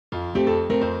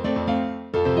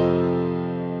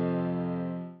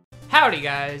Howdy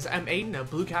guys, I'm Aden of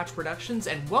Blue Couch Productions,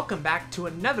 and welcome back to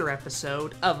another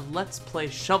episode of Let's Play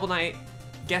Shovel Knight,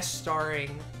 guest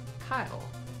starring Kyle.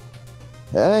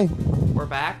 Hey. We're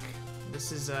back.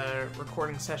 This is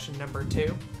recording session number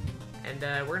 2, and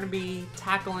we're going to be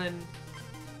tackling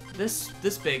this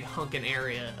big hunkin'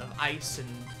 area of ice and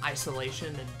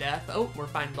isolation and death. Oh, we're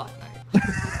fighting Black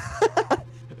Knight.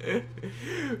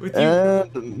 With you,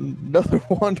 and another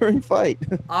wandering fight.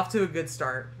 off to a good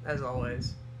start, as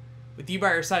always. With you by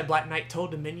our side, Black Knight, total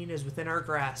dominion is within our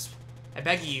grasp. I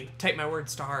beg you, take my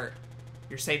words to heart.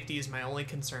 Your safety is my only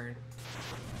concern.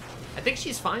 I think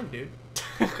she's fine, dude.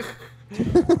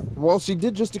 Well, she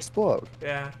did just explode.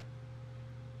 Yeah.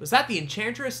 Was that the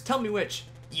Enchantress? Tell me which.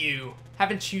 You.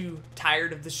 Haven't you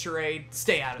tired of the charade?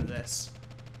 Stay out of this.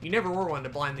 You never were one to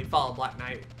blindly follow Black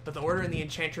Knight, but the Order and the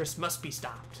Enchantress must be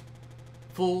stopped.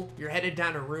 Fool, you're headed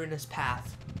down a ruinous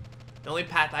path. The only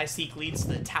path I seek leads to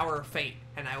the Tower of Fate,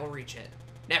 and I will reach it.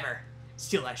 Never.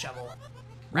 Steal that shovel.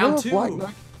 Round 2.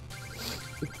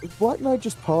 If Black Knight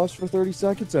just paused for 30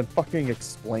 seconds and fucking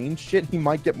explained shit, he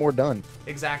might get more done.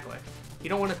 Exactly. You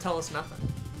don't want to tell us nothing.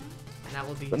 And that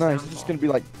will be his But no, he's just gonna be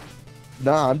like,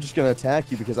 nah, I'm just gonna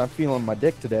attack you because I'm feeling my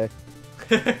dick today.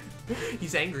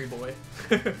 He's angry, boy.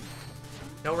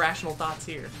 No rational thoughts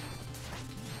here.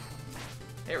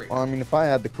 There we go. Well, I mean, if I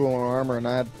had the cooler armor and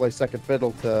I had to play second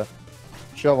fiddle to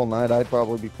Shovel Knight, I'd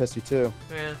probably be pissy too.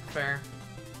 Yeah, fair.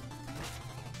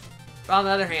 But on the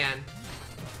other hand,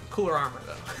 cooler armor,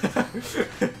 though.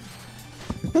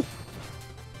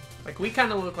 Like, we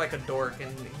kind of look like a dork,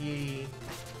 and he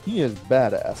is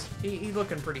badass. he's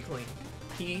looking pretty clean.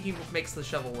 He makes the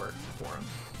shovel work for him.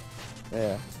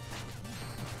 Yeah.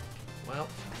 Well,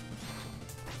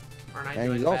 aren't I And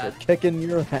doing he's bad? also kicking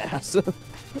your ass. You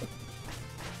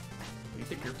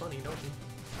think you're funny, don't you?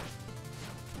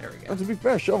 There we go. And to be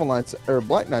fair, Shovel Knight's, or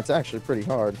Black Knight's actually pretty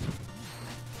hard.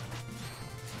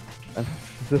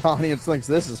 The audience thinks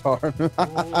this is hard.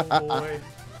 Oh boy,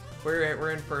 we're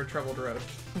in for a troubled road.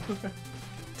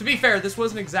 To be fair, this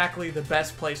wasn't exactly the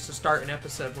best place to start an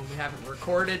episode when we haven't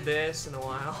recorded this in a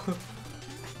while.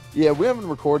 Yeah, we haven't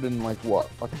recorded in like what,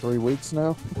 fucking 3 weeks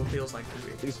now? What feels like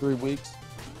 3 weeks. 3 weeks,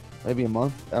 maybe a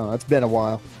month. I don't know. It's been a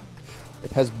while.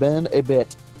 It has been a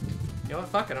bit. You know what?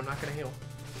 Fuck it. I'm not gonna heal.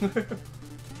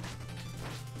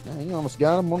 Yeah, you almost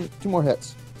got him. 2 more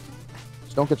hits.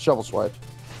 Just don't get shovel swiped.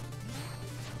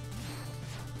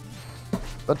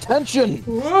 Attention!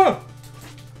 Whoa!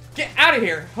 Get out of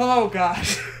here! Oh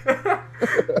gosh.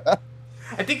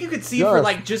 I think you could see for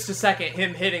like just a second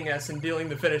him hitting us and dealing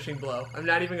the finishing blow. I'm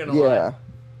not even gonna lie. Yeah.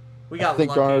 We got I think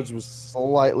lucky. ours was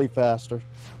slightly faster.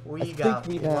 We got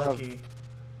lucky.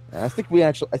 I think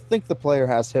the player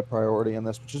has hit priority in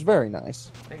this, which is very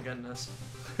nice. Thank goodness.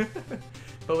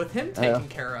 But with him taken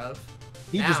care of,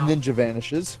 he now, just ninja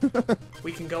vanishes.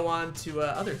 we can go on to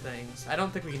other things. I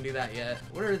don't think we can do that yet.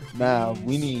 What are these? Now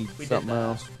we need something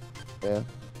else. Yeah.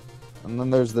 And then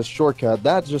there's this shortcut.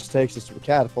 That just takes us to a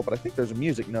catapult, but I think there's a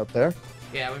music note there.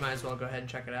 Yeah, we might as well go ahead and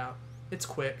check it out. It's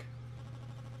quick.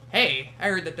 Hey, I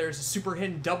heard that there's a super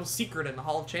hidden double secret in the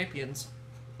Hall of Champions.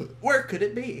 Where could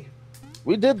it be?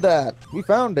 We did that. We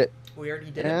found it. We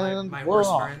already did And it, my we're horse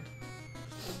off. friend.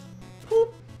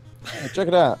 Hey, check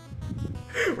it out.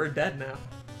 We're dead now.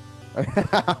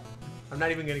 I'm not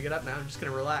even going to get up now. I'm just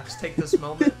going to relax. Take this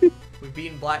moment. We've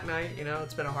beaten Black Knight. You know,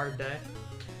 it's been a hard day.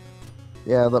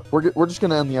 Yeah, look, we're just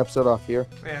gonna end the episode off here.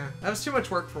 Yeah, that was too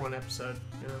much work for one episode.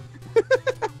 You know?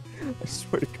 I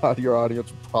swear to God, your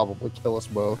audience would probably kill us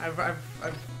both.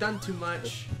 I've done too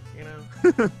much. You know,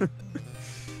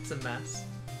 it's a mess.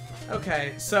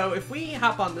 Okay, so if we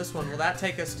hop on this one, will that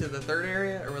take us to the third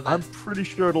area, or will that? I'm pretty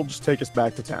sure it'll just take us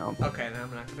back to town. Okay, then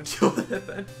I'm not gonna deal with it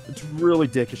then. It's really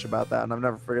dickish about that, and I've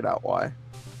never figured out why.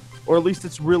 Or at least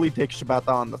it's really dickish about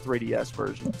that on the 3DS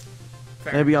version.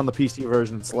 Fair. Maybe on the PC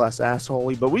version it's less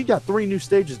assholey, but we got 3 new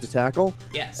stages to tackle.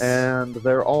 Yes. And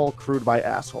they're all crewed by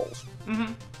assholes.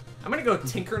 Mm-hmm. I'm gonna go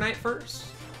Tinker Knight first.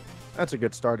 That's a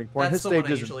good starting point. That's His the one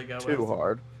stage I isn't usually go too with.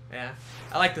 hard. Yeah,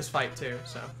 I like this fight too,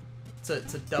 so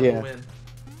it's a double win.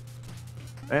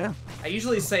 Yeah. I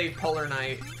usually save Polar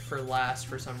Knight for last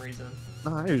for some reason.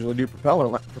 No, I usually do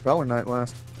Propeller Knight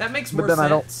last. That makes But more then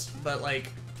sense, but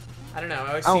like, I don't know. I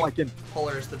always I don't see like it.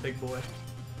 Polar as the big boy.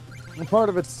 And part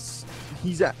of it's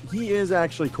he is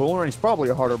actually cooler, and he's probably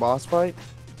a harder boss fight.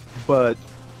 But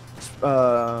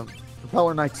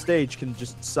Propeller Knight stage can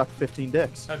just suck 15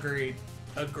 dicks. Agreed.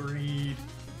 Agreed.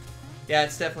 Yeah,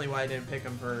 it's definitely why I didn't pick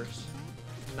him first.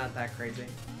 I'm not that crazy.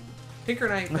 Tinker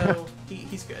Knight, though,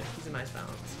 he's good. He's a nice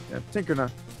balance. Yeah,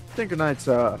 Tinker Knight's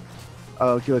a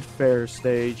good fair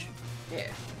stage. Yeah.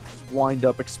 Wind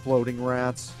up exploding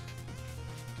rats.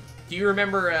 Do you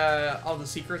remember all the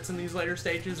secrets in these later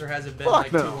stages, or has it been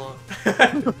Fuck like no. too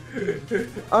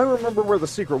long? I remember where the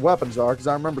secret weapons are, because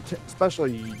I remember,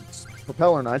 especially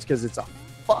Propeller Knights, because it's a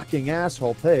fucking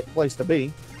asshole place to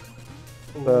be.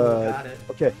 Ooh, got it.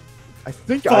 Okay, I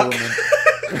think Fuck. I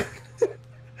remember.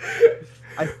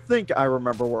 I think I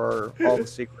remember where all the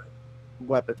secret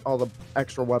all the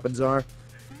extra weapons are.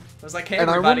 I was like, hey, And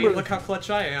I everybody, remember- look how clutch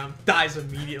I am. Dies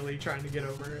immediately trying to get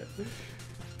over it.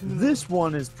 This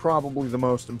one is probably the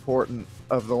most important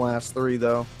of the last three,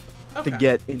 though, Okay. to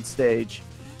get in stage,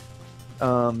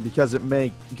 because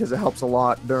it helps a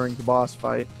lot during the boss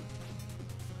fight.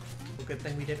 Well, good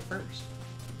thing we did it first.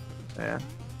 Yeah,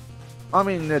 I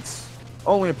mean it's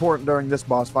only important during this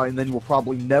boss fight, and then you will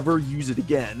probably never use it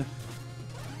again.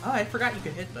 Oh, I forgot you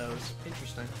could hit those.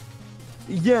 Interesting.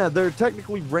 Yeah, they're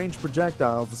technically ranged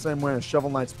projectiles, the same way as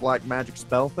Shovel Knight's black magic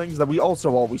spell things that we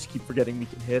also always keep forgetting we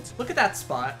can hit. Look at that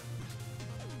spot.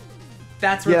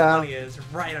 That's where Yeah. the money is,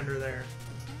 right under there.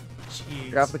 Jeez.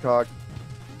 Grab the cog.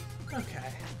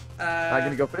 Okay. Am I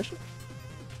gonna go fishing?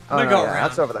 I'm gonna no, go yeah, around.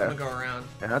 That's over there. I'm gonna go around.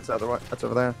 Yeah, that's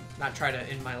over there. Not try to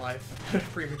end my life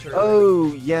prematurely.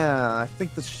 Oh yeah, I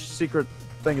think the secret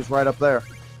thing is right up there.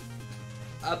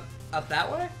 Up that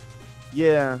way?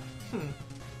 Yeah.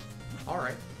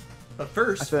 Alright. But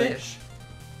first, I think- fish.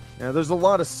 Yeah, there's a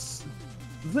lot of.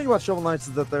 The thing about Shovel Knights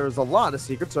is that there's a lot of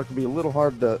secrets, so it can be a little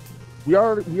hard to. We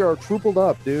are tripled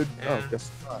up, dude. Yeah. Oh, guess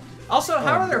not. Also,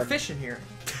 how Oh, are there God. fish in here?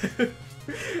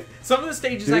 Some of the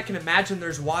stages Dude. I can imagine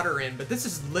there's water in, but this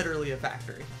is literally a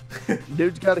factory.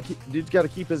 Dude's got to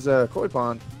keep his koi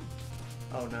pond.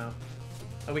 Oh no.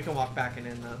 Oh, we can walk back and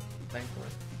in though, thankfully.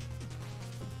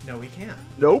 No, we can't.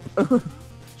 Nope.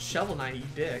 Shovel Knight, you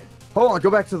dick. Hold on, go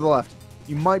back to the left.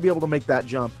 You might be able to make that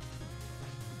jump.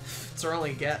 It's our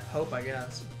only hope, I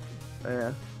guess.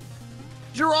 Yeah.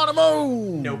 Geronimo!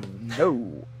 Nope.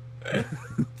 No.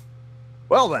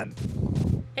 Well then.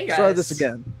 Hey guys. Try this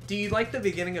again. Do you like the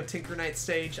beginning of Tinker Knight's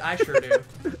stage? I sure do.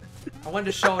 I wanted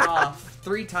to show it off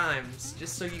 3 times,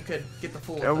 just so you could get the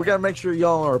full Yeah, we effect. gotta make sure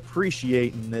y'all are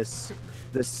appreciating this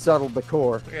subtle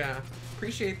decor. Yeah.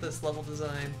 Appreciate this level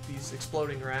design, these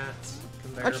exploding rats.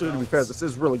 conveyor Actually, to be belts. fair, this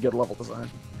is really good level design.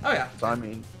 Oh yeah. So I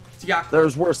mean, It's Yacht Club.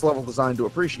 there's worse level design to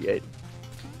appreciate.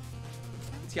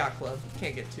 It's Yacht Club.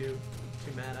 Can't get too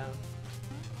mad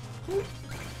out.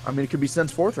 I mean, it could be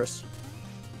Sense Fortress.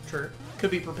 True.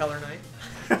 Could be Propeller Knight.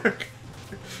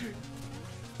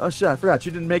 Oh shit, I forgot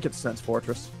you didn't make it to Sense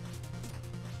Fortress.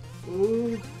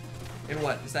 Ooh. And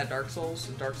what? Is that Dark Souls?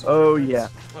 Dark Souls? Oh reference?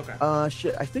 yeah. Okay.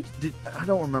 Shit, I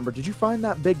don't remember. Did you find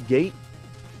that big gate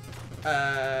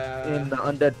in the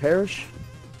Undead Parish?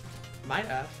 Might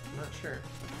have. I'm not sure.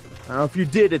 I don't know if you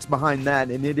did. It's behind that,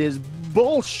 and it is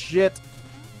bullshit.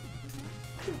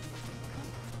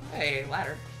 Hey,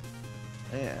 ladder.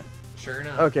 Yeah. Sure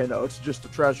enough. Okay, no, it's just a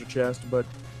treasure chest, but.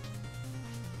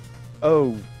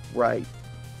 Oh, right.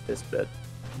 This bit.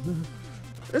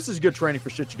 This is good training for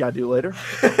shit you gotta do later.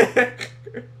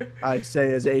 I'd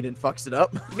say as Aden fucks it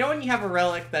up. You know when you have a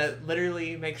relic that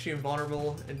literally makes you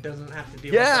invulnerable and doesn't have to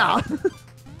deal Yeah! with that?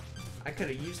 I could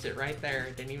have used it right there.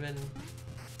 Didn't even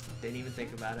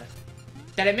think about it.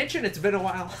 Did I mention it's been a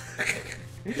while?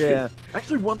 Yeah.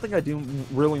 Actually, one thing I do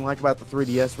really like about the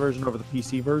 3DS version over the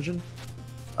PC version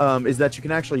is that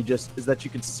you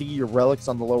can see your relics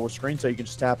on the lower screen, so you can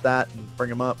just tap that and bring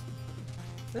them up.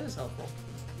 That is helpful.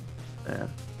 Yeah.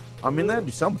 I mean, that'd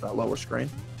do something with that lower screen.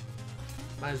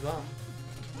 Might as well.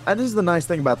 And this is the nice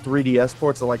thing about 3DS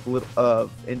ports of like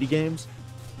indie games,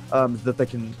 that they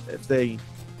can, if they,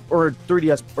 or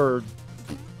 3DS or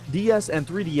DS and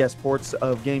 3DS ports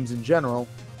of games in general,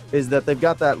 is that they've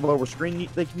got that lower screen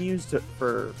they can use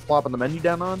for plopping the menu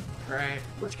down on, Right.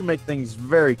 which can make things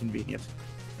very convenient.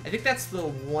 I think that's the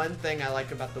one thing I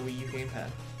like about the Wii U gamepad,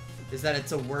 is that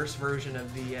it's a worse version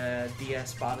of the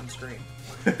DS bottom screen.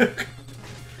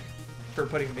 For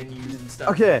putting menus and stuff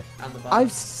Okay, on the bottom.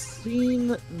 I've seen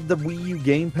the Wii U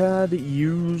gamepad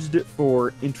used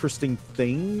for interesting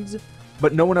things,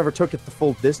 but no one ever took it the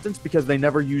full distance because they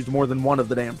never used more than one of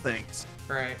the damn things.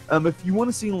 Right. If you want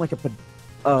to see like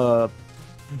a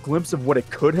glimpse of what it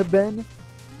could have been,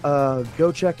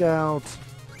 go check out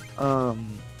the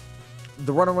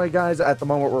Runaway guys. At the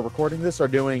moment we're recording this are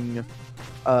doing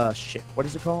shit. What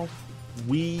is it called?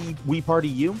 Wii Party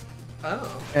U.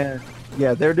 Oh. And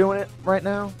yeah, they're doing it right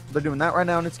now. They're doing that right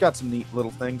now, and it's got some neat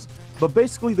little things. But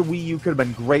basically, the Wii U could have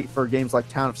been great for games like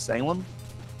Town of Salem,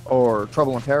 or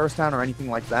Trouble in Terrorist Town, or anything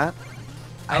like that.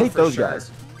 I hate for those sure.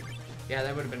 guys. Yeah,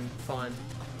 that would have been fun.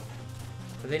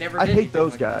 But they never I did hate anything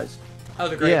those like guys. that. Oh,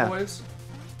 the Great Yeah. Boys?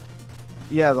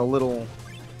 Yeah, the little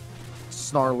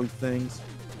snarly things.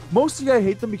 Mostly I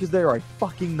hate them because they are a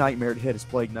fucking nightmare to hit as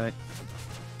Plague Knight.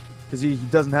 Because he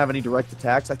doesn't have any direct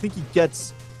attacks. I think he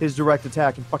gets his direct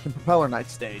attack in fucking Propeller Knight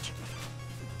stage.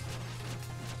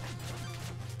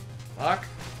 Fuck.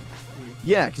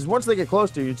 Yeah, because once they get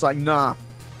close to you, it's like, nah.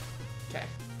 Okay.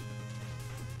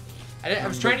 I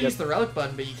was trying to use the relic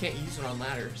button, but you can't use it on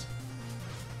ladders.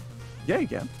 Yeah, you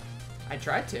can. I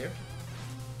tried to.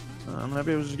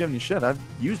 Maybe I was just giving you shit. I've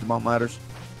used them on ladders.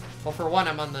 Well, for one,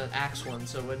 I'm on the axe one,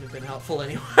 so it wouldn't have been helpful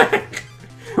anyway.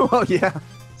 Well, yeah.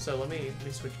 So let me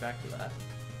switch back to that.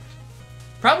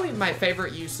 Probably my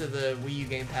favorite use of the Wii U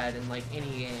gamepad in like any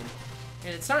game,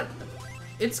 and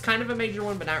it's kind of a major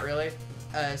one, but not really.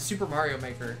 Super Mario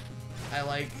Maker. I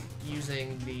like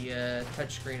using the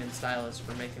touchscreen and stylus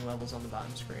for making levels on the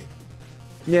bottom screen.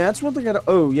 Yeah, that's one thing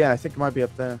oh, yeah, I think it might be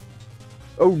up there.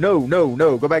 Oh, no, no,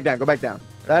 no. Go back down, go back down.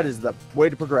 That is the way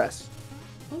to progress.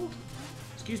 Ooh.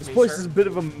 Excuse me, This place sir. is a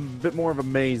bit more of a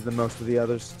maze than most of the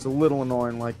others. It's a little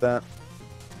annoying like that.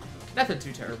 Nothing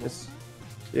too terrible.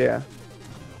 Yeah.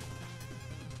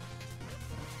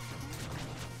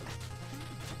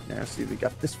 Yeah, see, they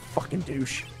got this fucking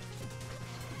douche.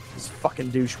 This fucking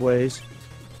douche ways.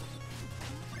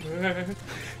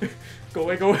 Go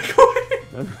away, go away, go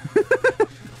away.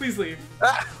 Please leave.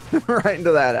 Right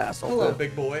into that asshole. Hello,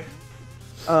 big boy.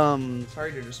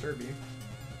 Sorry to disturb you.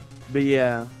 But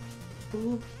yeah.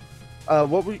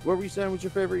 What were you saying was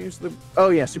your favorite use of the... Oh,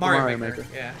 yeah, Super Mario Maker.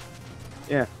 Yeah.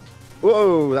 Yeah.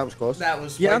 Whoa, that was close. That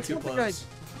was yeah, way too close.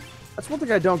 That's one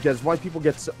thing I don't get is why people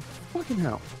get so... Fucking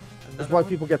hell. That's why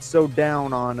people get so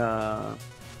down on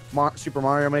Super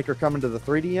Mario Maker coming to the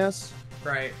 3DS.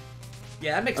 Right.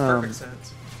 Yeah, that makes perfect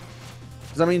sense.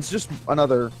 Because, I mean, it's just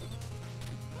another...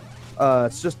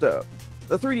 it's just a...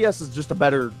 The 3DS is just a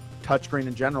better touchscreen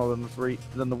in general than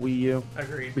the Wii U.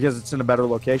 Agreed. Because it's in a better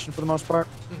location for the most part.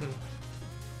 Mm-hmm.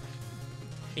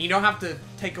 You don't have to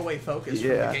take away focus from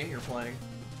the game you're playing.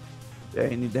 Yeah,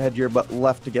 you need to head your butt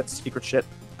left to get secret shit.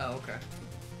 Oh, okay.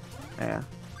 Yeah.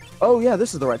 Oh, yeah,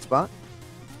 this is the right spot.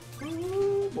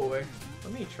 Ooh, boy.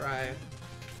 Let me try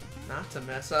not to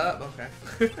mess up. Okay.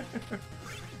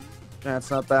 Yeah,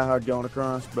 it's not that hard going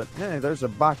across, but hey, there's a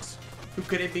box. Who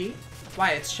could it be?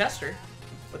 Why, it's Chester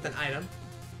with an item.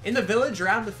 In the village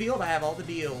around the field, I have all the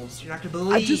deals. You're not gonna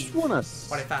believe I just wanna...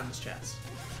 what I found in this chest.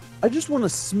 I just want to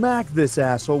smack this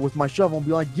asshole with my shovel and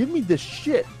be like, give me this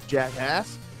shit,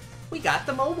 jackass. We got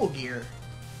the mobile gear.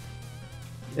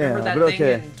 Yeah, Remember that but thing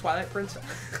okay. in Twilight Princess?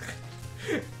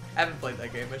 I haven't played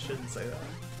that game. I shouldn't say that.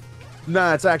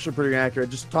 Nah, it's actually pretty accurate.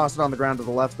 Just toss it on the ground to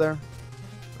the left there,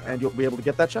 and you'll be able to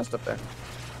get that chest up there.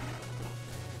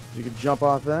 You can jump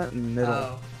off that, and it'll...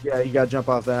 Oh. Yeah, you gotta jump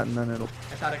off that, and then it'll...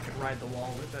 I thought I could ride the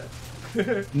wall with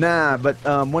it. Nah, but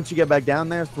once you get back down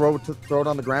there, throw it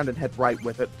on the ground and head right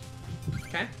with it.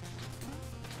 Okay.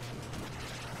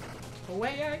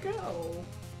 Away I go.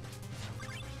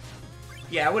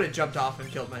 Yeah, I would have jumped off and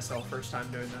killed myself first time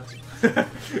doing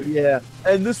this. Yeah,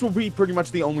 and this will be pretty much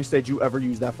the only stage you ever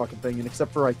use that fucking thing in,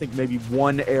 except for I think maybe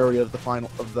one area of the final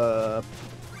of the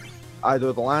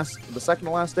either the second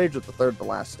to last stage or the third to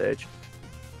last stage.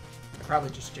 I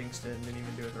probably just jinxed it and didn't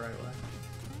even do it the right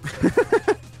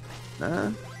way.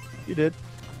 Nah, you did.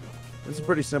 It's a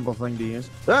pretty simple thing to use.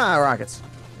 Ah, rockets.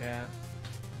 Yeah.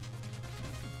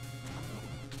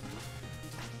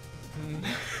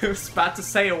 I was about to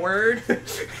say a word.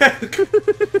 I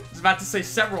was about to say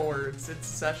several words in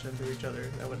succession to each other.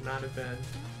 That would not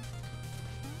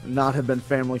have been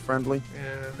family friendly.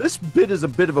 Yeah. This bit is a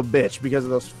bit of a bitch because of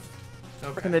those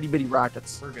Okay. fucking itty bitty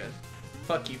rockets. We're good.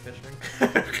 Fuck you, fishing.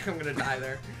 I'm gonna die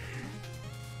there.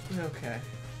 Okay.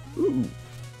 Ooh.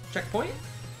 Checkpoint?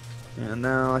 And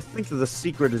now I think that the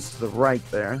secret is to the right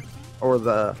there, or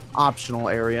the optional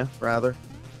area rather.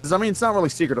 Because I mean, it's not really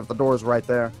secret if the door's right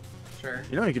there. Sure.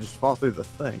 You know, you can just fall through the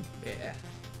thing. Yeah.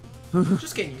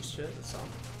 Just getting used to it, that's all.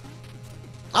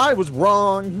 I was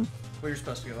wrong. We were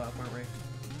supposed to go up, weren't we?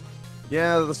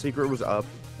 Yeah, the secret was up.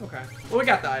 Okay. Well, we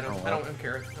got the item. Oh, well. I don't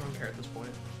care. I don't care at this point.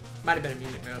 Might have been a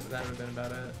music note, but that would have been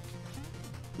about it.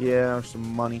 Yeah, or some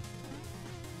money.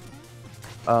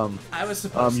 I was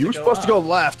supposed to you were supposed to go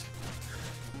left.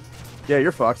 Yeah,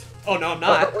 you're fucked. Oh, no, I'm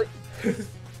not.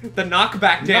 The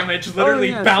knockback damage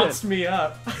literally bounced me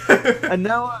up. And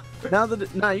now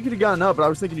you could have gotten up, but I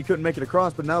was thinking you couldn't make it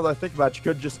across. But now that I think about it, you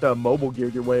could just mobile gear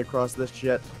your way across this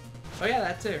shit. Oh, yeah,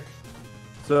 that too.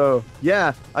 So,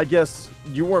 yeah, I guess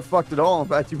you weren't fucked at all. In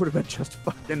fact, you would have been just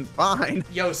fucking fine.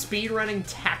 Yo, speedrunning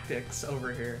tactics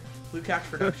over here. Blue Couch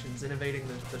Productions innovating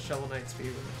the Shovel Knight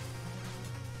speedrun.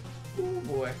 Oh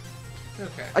boy.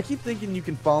 Okay. I keep thinking you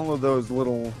can follow those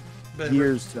little But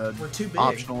gears to we're too big.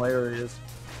 optional areas.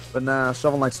 But nah,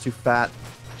 Shovel Knight's too fat.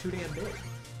 too damn big.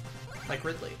 Like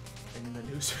Ridley in the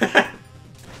news.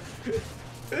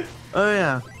 Oh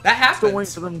yeah. That happened. Still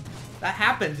waiting for them. That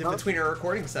happened in between our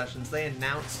recording sessions. They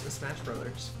announced the Smash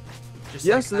Brothers. Just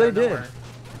Yes, like, they out of did. nowhere.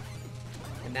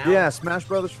 And now, Yeah, Smash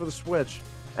Brothers for the Switch,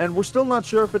 and we're still not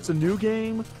sure if it's a new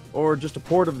game or just a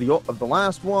port of the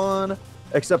last one.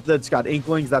 Except that it's got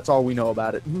Inklings. That's all we know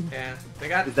about it. yeah, they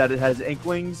got Is that it has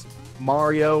Inklings,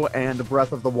 Mario, and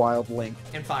Breath of the Wild Link.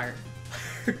 and fire.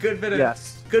 good bit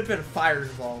of fire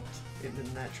involved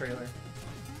in that trailer.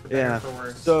 For better Yeah. or for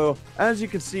worse. So as you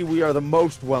can see, we are the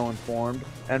most well informed,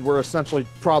 and we're essentially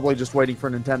probably just waiting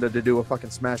for Nintendo to do a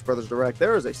fucking Smash Brothers Direct.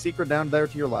 There is a secret down there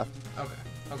to your left. Okay,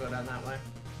 I'll go down that way.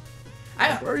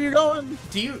 Where are you going?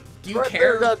 Do you Right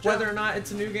care there, gotcha. whether or not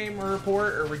it's a new game or a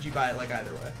port, or would you buy it like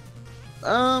either way?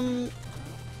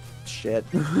 Shit.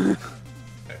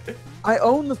 I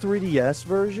own the 3DS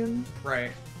version, Right.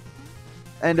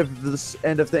 and if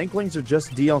the Inklings are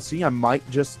just DLC, I might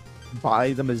just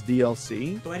buy them as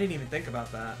DLC. Oh, I didn't even think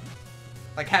about that.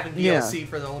 Like having Yeah. DLC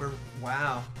for the older.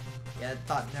 Wow. Yeah, that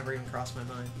thought never even crossed my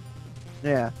mind.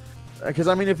 Yeah, because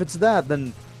I mean, if it's that,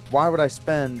 then why would I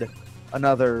spend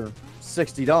another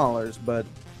 $60? But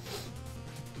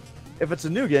if it's a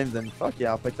new game, then fuck yeah,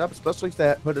 I'll pick it up. Especially if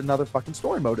they put another fucking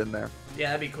story mode in there.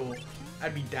 Yeah, that'd be cool.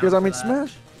 I'd be down. Because I for mean,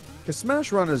 that.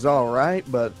 Smash Run is all right,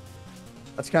 but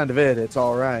that's kind of it. It's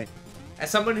all right. As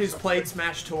someone who's played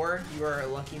Smash Tour, you are a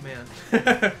lucky man.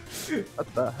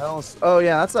 What the hell? Oh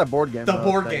yeah, that's that board game. The mode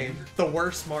board thing. game. The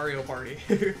worst Mario Party.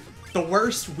 The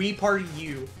worst Wii Party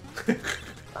U.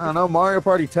 I don't know. Mario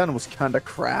Party 10 was kind of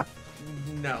crap.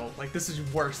 No, like this is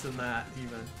worse than that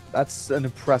even. That's an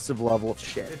impressive level of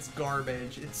shit. It's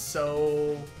garbage. It's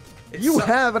so... You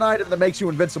have an item that makes you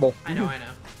invincible. I know.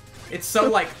 It's so,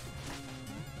 like,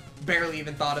 barely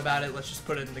even thought about it. Let's just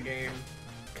put it in the game.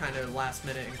 Kind of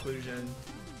last-minute inclusion.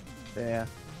 Yeah.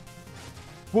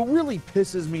 What really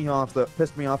pissed me off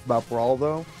about Brawl,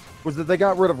 though, was that they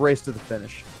got rid of Race to the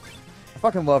Finish. I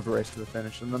fucking loved Race to the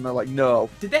Finish, and then they're like, no.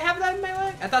 Did they have that in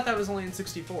Melee? I thought that was only in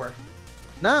 64.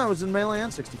 No, it was in Melee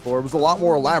and 64. It was a lot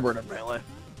more elaborate in Melee.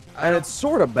 And it's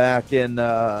sort of back in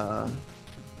the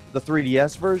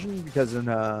 3DS version, because in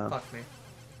Fuck me.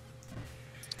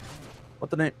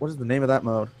 what is the name of that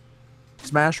mode?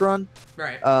 Smash Run.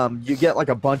 Right. You get like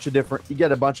a bunch of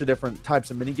different types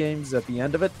of mini games at the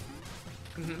end of it.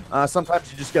 Mm-hmm.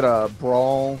 Sometimes you just get a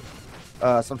brawl.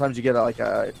 Sometimes you get like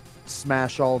a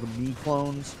smash all the Mii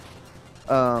clones.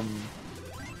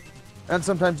 And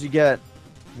sometimes you get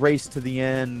race to the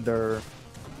end or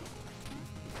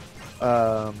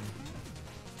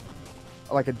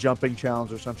like a jumping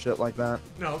challenge or some shit like that.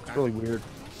 No, okay. It's really weird.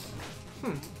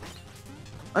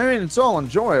 I mean, it's all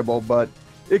enjoyable, but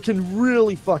it can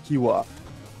really fuck you up.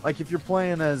 Like if you're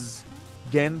playing as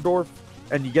Ganondorf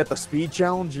and you get the speed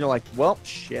challenge, and you're like, well,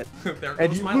 shit. There And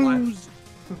goes you my lose.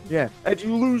 life. Yeah, and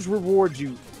you lose rewards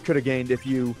you could have gained if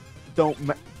you don't.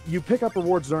 You pick up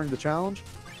rewards during the challenge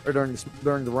or during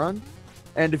the run,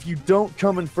 and if you don't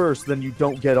come in first, then you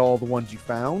don't get all the ones you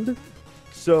found.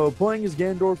 So playing as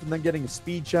Ganondorf and then getting a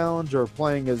speed challenge, or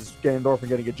playing as Ganondorf and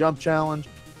getting a jump challenge,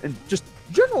 and just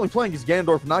generally playing as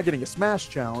Ganondorf and not getting a smash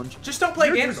challenge. Just don't play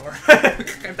You're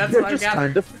Ganondorf. That's what I just gather.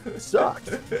 kind of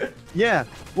sucks. Yeah.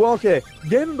 Well, okay.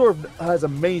 Ganondorf has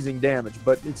amazing damage,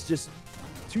 but it's just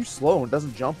too slow and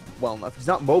doesn't jump well enough. He's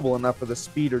not mobile enough for the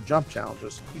speed or jump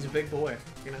challenges. He's a big boy,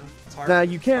 you know? It's hard. Now,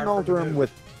 you can hard for alter to him do.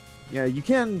 with... Yeah, you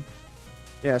can...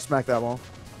 Yeah, smack that ball.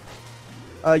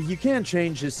 You can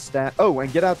change his stat... Oh,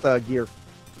 and get out the gear.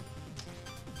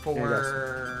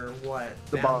 For what?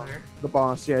 The Down boss. there? The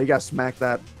boss. Yeah, you gotta smack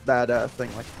that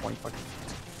thing like 20 fucking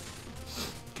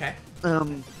times. Okay.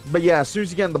 But yeah, as soon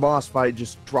as you get in the boss fight,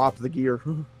 just drop the gear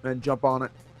and jump on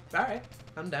it. Alright.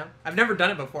 I'm down. I've never done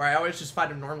it before. I always just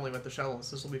fight him normally with the shovels.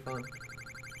 This will be fun.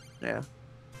 Yeah.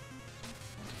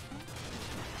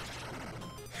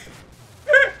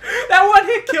 That one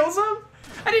hit kills him?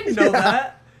 I didn't know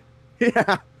that.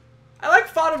 Yeah. I like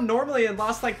fought him normally and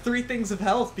lost like 3 things of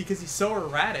health because he's so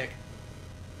erratic.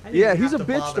 I didn't Yeah, even he's a have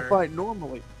bitch to bother. fight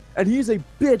normally. And he's a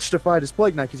bitch to fight as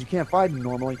Plague Knight because you can't fight him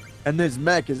normally. And his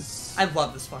mech is... I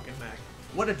love this fucking mech.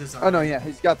 What a design. Oh no, yeah,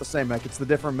 he's got the same mech. It's the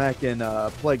different mech in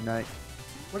Plague Knight.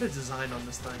 What a design on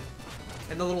this thing.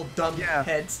 And the little dumb Yeah.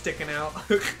 head sticking out.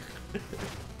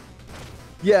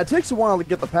 Yeah, it takes a while to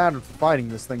get the pattern for fighting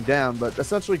this thing down, but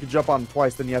essentially you can jump on him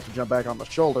twice, then you have to jump back on the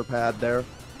shoulder pad there.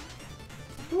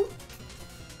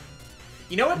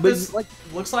 You know what But, this like-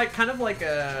 looks like? Kind of like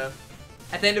a...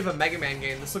 At the end of a Mega Man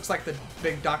game, this looks like the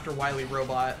big Dr. Wily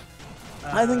robot.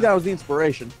 I think that was the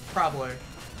inspiration. Probably.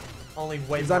 Only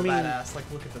way 'Cause more I mean- badass. Like,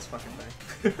 look at this fucking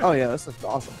thing. Oh yeah, this is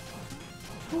awesome.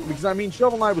 Because, I mean,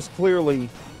 Shovel Knight was clearly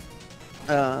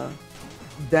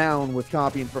down with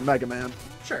copying from Mega Man.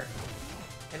 Sure.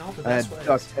 In all the And best ways.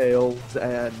 DuckTales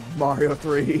and Mario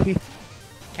 3.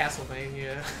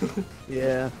 Castlevania.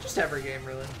 Yeah. Just every game,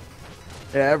 really.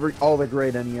 Yeah, all the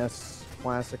great NES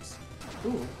classics.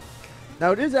 Ooh.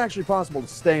 Now, it is actually possible to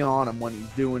stay on him when he's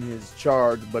doing his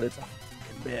charge, but it's a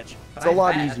fucking bitch. But It's a I'm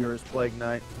lot bad. easier as Plague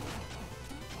Knight.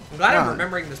 I'm glad I'm Ah.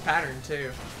 remembering this pattern,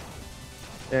 too.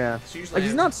 Yeah. It's usually Like,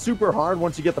 he's not super hard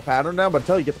once you get the pattern down, but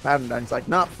until you get the pattern down, he's like,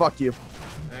 nah, fuck you.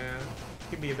 Yeah,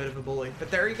 he can be a bit of a bully.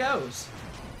 But there he goes.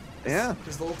 Yeah.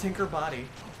 His little Tinker body.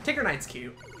 Tinker Knight's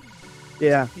cute.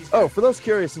 Yeah. He's Oh, good. for those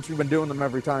curious, since we've been doing them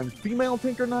every time, female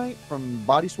Tinker Knight from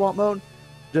Body Swap mode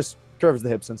just curves the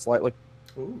hips in slightly.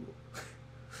 Ooh.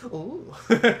 Ooh.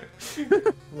 A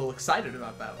little excited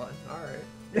about that one.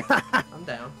 Alright. I'm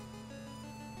down.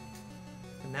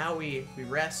 And now we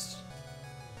rest,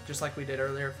 just like we did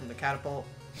earlier from the catapult.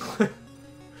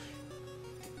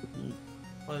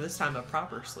 Well, this time a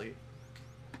proper sleep.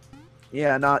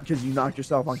 Yeah, not because you knocked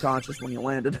yourself unconscious when you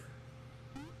landed.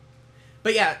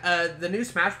 But yeah, the new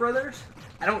Smash Brothers,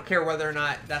 I don't care whether or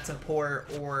not that's a port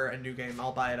or a new game.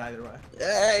 I'll buy it either way.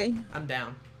 Hey. I'm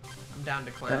down. I'm down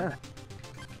to clown. Yeah.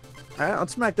 All right,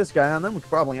 let's smack this guy on. Then we should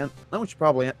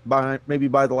probably maybe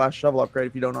buy the last shovel upgrade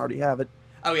if you don't already have it.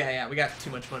 Oh yeah, yeah. We got too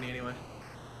much money anyway.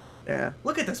 Yeah.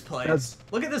 Look at this place. That's-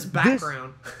 Look at this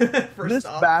background. First This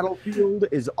off. battlefield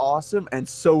is awesome, and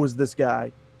so is this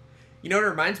guy. You know what it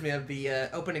reminds me of? The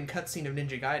opening cutscene of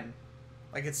Ninja Gaiden.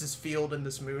 Like, it's this field and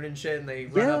this moon and shit, and they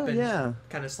run up and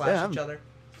kind of slash each other.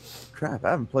 Crap,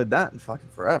 I haven't played that in fucking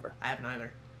forever. I haven't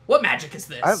either. What magic is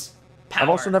this? I've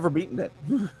also Power. never beaten it.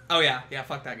 Oh, yeah. Yeah,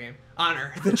 fuck that game.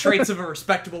 Honor. The traits of a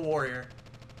respectable warrior.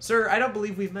 Sir, I don't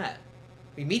believe we've met.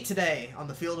 We meet today on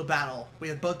the field of battle. We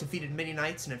have both defeated many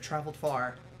knights and have traveled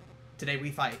far. Today we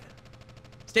fight.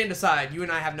 Stand aside. You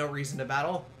and I have no reason to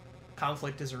battle.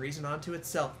 Conflict is a reason unto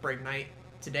itself, brave knight.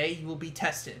 Today you will be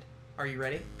tested. Are you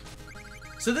ready?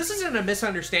 So this isn't a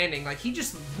misunderstanding. Like, he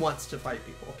just wants to fight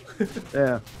people.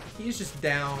 Yeah. He's just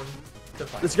down to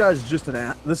fight. This guy's just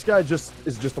this guy just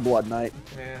is just a blood knight.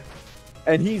 Yeah.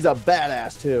 And he's a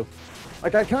badass too.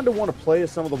 Like, I kind of want to play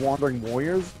as some of the Wandering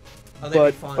Warriors. Oh, they'd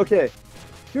But be fun. okay,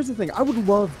 here's the thing. I would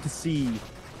love to see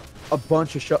a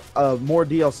bunch of more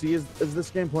DLC as this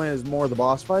game playing as more of the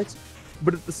boss fights.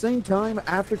 But at the same time,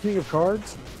 after King of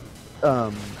Cards, Oh,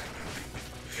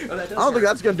 that does I don't think work.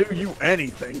 that's gonna do you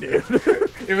anything, dude.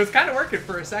 It was kind of working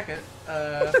for a second.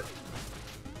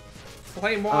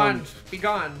 Flame wand, be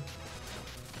gone.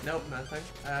 Nope, nothing.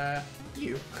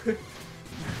 You.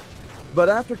 But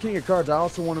after King of Cards, I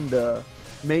also want him to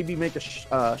maybe make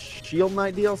a Shield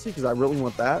Knight DLC because I really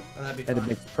want that, Oh, that'd be and fun. it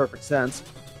makes perfect sense.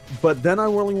 But then I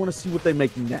really want to see what they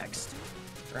make next.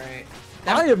 Right.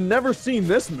 I have never seen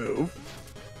this move.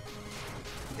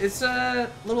 It's a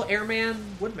little airman,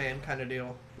 woodman kind of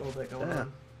deal. A little bit going Yeah.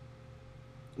 on.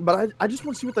 But I just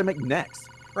want to see what they make next.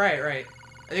 Right, right.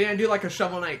 Are they gonna do like a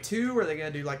Shovel Knight 2, or are they gonna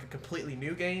do like a completely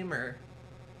new game, or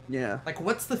Yeah. like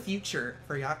what's the future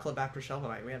for Yacht Club after Shovel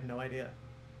Knight? We have no idea.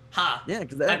 Ha! Yeah,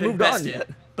 because they I've haven't moved on invested, yet.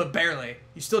 but barely.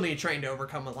 You still need train to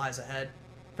overcome what lies ahead.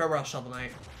 Farewell, Shovel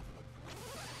Knight.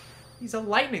 He's a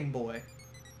lightning boy.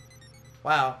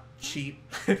 Wow, cheap.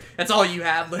 That's all you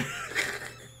have.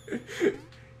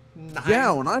 Nice.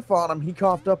 Yeah, when I fought him, he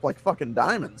coughed up like fucking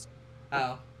diamonds.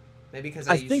 Oh, maybe because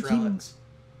I I used think he- relics.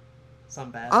 Some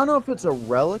bad. I don't know if it's a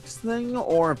relics thing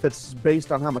or if it's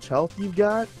based on how much health you've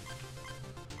got.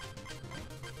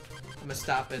 I'm gonna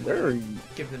stop and Where are you?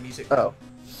 give the music. Oh.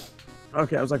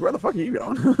 Okay, I was like, where the fuck are you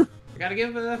going? I gotta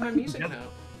give my music note.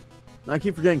 I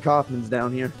keep forgetting Kaufman's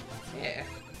down here. Yeah.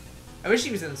 I wish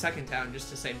he was in the second town just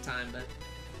to save time, but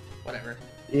whatever.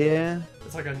 Yeah.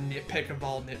 It's like a nitpick of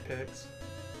all nitpicks.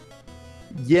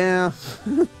 Yeah.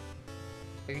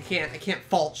 Like, I can't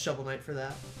fault Shovel Knight for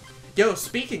that. Yo,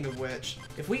 speaking of which,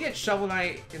 if we get Shovel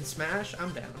Knight in Smash,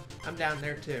 I'm down. I'm down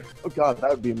there too. Oh god, that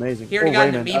would be amazing. He already Oh, got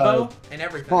an Raymond, amiibo and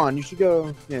everything. Come on, you should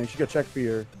go. Yeah, you should go check for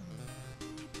your.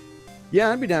 Yeah,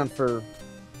 I'd be down for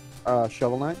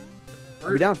Shovel Knight.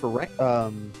 I'd be down for or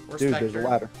dude, there's a Spectre.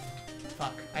 ladder.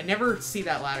 Fuck. I never see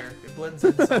that ladder. It blends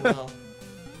in so well.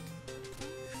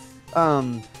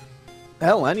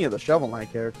 Hell, any of the Shovel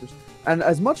Knight characters. And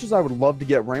as much as I would love to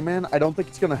get Rayman, I don't think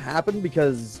it's gonna happen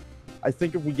because I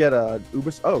think if we get a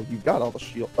Ubis, oh, you got all the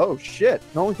shield. Oh shit!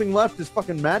 The only thing left is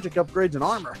fucking magic upgrades and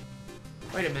armor.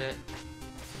 Wait a minute.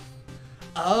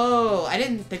 Oh, I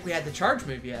didn't think we had the charge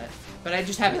move yet, but I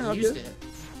just haven't Yeah, used okay. it.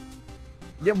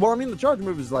 Yeah, well, I mean the charge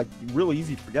move is like really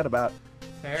easy to forget about.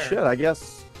 Fair. Shit, I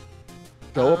guess.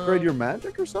 Go upgrade your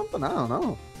magic or something. I don't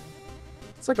know.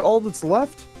 It's like all that's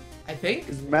left. I think.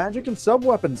 Is magic and sub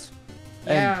weapons.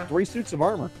 Yeah. And 3 suits of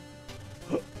armor.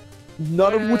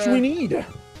 None of which we need.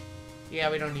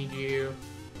 Yeah, we don't need you.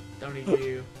 Don't need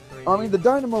you. I mean, the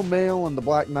Dynamo Mail and the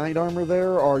Black Knight armor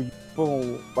there are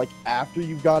useful, like, after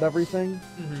you've got everything.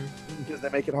 Because they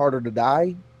make it harder to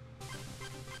die.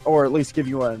 Or at least give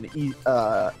you an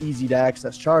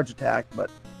easy-to-access charge attack, but...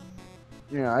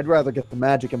 Yeah, I'd rather get the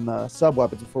magic and the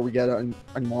sub-weapons before we get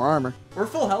any more armor. We're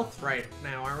full health right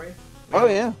now, aren't we? Oh,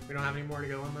 yeah. We don't have any more to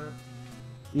go on that?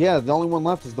 Yeah, the only one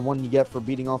left is the one you get for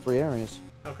beating all 3 areas.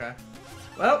 Okay.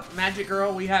 Well, Magic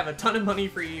Girl, we have a ton of money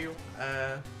for you.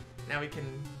 Now we can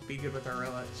be good with our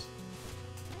relics.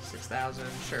 6,000,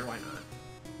 sure, why not?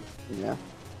 Yeah.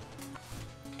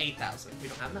 8,000, we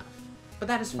don't have enough. But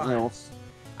that is fine. No.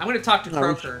 I'm going to talk to No,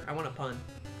 Croaker. I want a pun.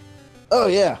 Oh,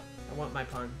 yeah. I want my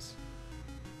puns.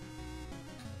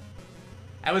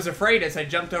 I was afraid as I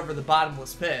jumped over the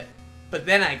bottomless pit, but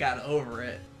then I got over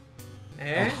it.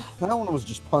 Eh? That one was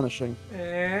just punishing.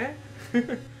 Eh?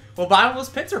 Well, bottomless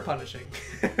pits are punishing.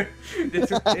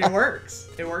 It works.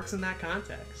 It works in that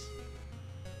context.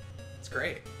 It's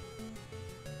great.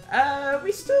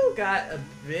 We still got a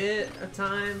bit of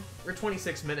time. We're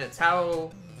 26 minutes. How...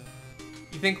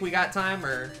 You think we got time,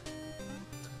 or...?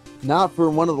 Not for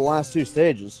one of the last 2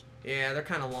 stages. Yeah, they're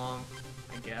kind of long,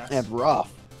 I guess. And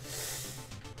rough.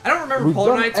 I don't remember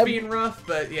Polar Knights being rough,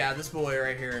 but yeah, this boy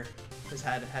right here has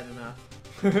had enough.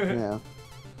 Yeah.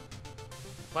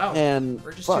 Wow. And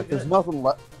we're just fuck, too there's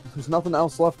good. nothing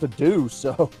else left to do.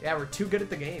 So yeah, we're too good at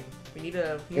the game. We need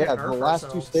to yeah, nerf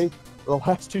ourselves. The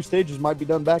last two stages might be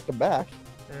done back to back.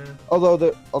 Yeah.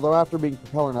 Although after being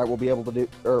Propeller Knight, we'll be able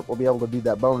to do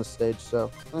that bonus stage.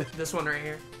 So This one right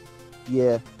here.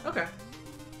 Yeah. Okay.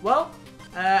 Well,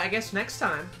 I guess next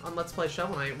time on Let's Play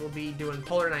Shovel Knight, we'll be doing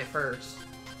Polar Knight first,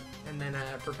 and then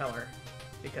Propeller,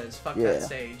 because fuck that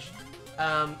stage.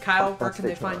 Kyle, where can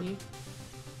they find you?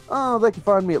 Oh, they can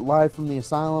find me at Live from the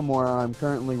Asylum, where I'm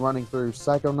currently running through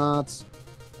Psychonauts,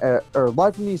 or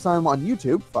Live from the Asylum on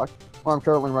YouTube. Where I'm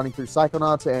currently running through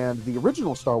Psychonauts and the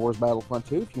original Star Wars Battlefront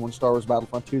 2. If you want Star Wars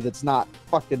Battlefront 2 that's not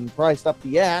fucking priced up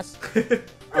the ass.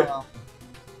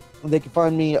 They can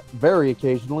find me very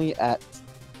occasionally at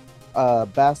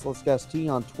Basilisk ST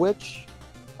on Twitch.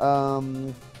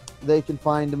 They can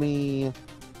find me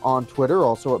on Twitter,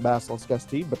 also at Basilisk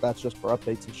ST, but that's just for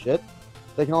updates and shit.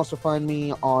 They can also find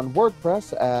me on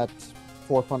WordPress at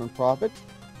For Fun and Profit,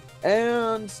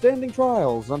 and Standing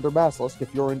Trials under Basilisk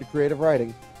if you're into creative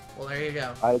writing. Well, there you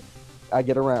go. I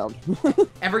get around.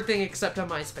 Everything except a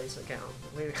MySpace account.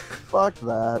 Fuck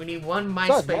that. We need one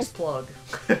MySpace plug.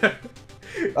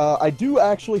 I do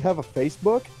actually have a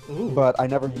Facebook, Ooh. but I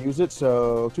never use it,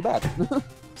 so too bad.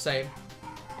 Same.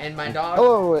 And my dog.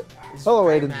 Hello,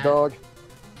 Aiden's dog.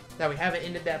 That we haven't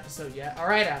ended the episode yet. All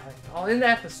right, Alec. I'll end the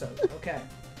episode. Okay.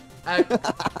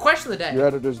 Question of the day. Your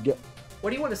editors get. What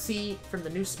do you want to see from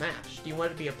the new Smash? Do you want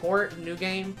it to be a port, a new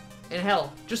game? And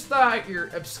hell, just your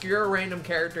obscure random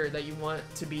character that you want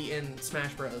to be in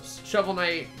Smash Bros. Shovel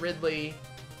Knight, Ridley,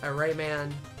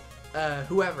 Rayman,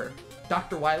 whoever.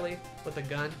 Dr. Wily with a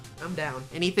gun. I'm down.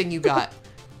 Anything you got.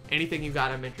 Anything you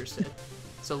got, I'm interested.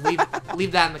 So leave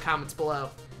that in the comments below.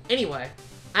 Anyway,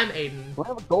 I'm Aden. Do I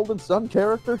have a Golden Sun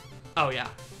character? Oh, yeah.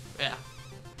 Yeah.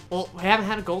 Well, we haven't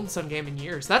had a Golden Sun game in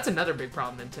years. That's another big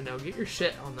problem, Nintendo. Get your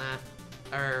shit on that.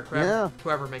 Or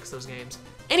whoever makes those games.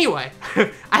 Anyway,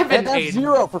 I've been Aden.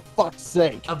 F-Zero, for fuck's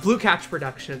sake. Of Blue Couch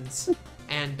Productions.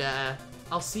 And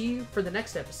I'll see you for the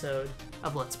next episode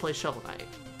of Let's Play Shovel Knight.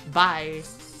 Bye.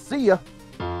 See ya.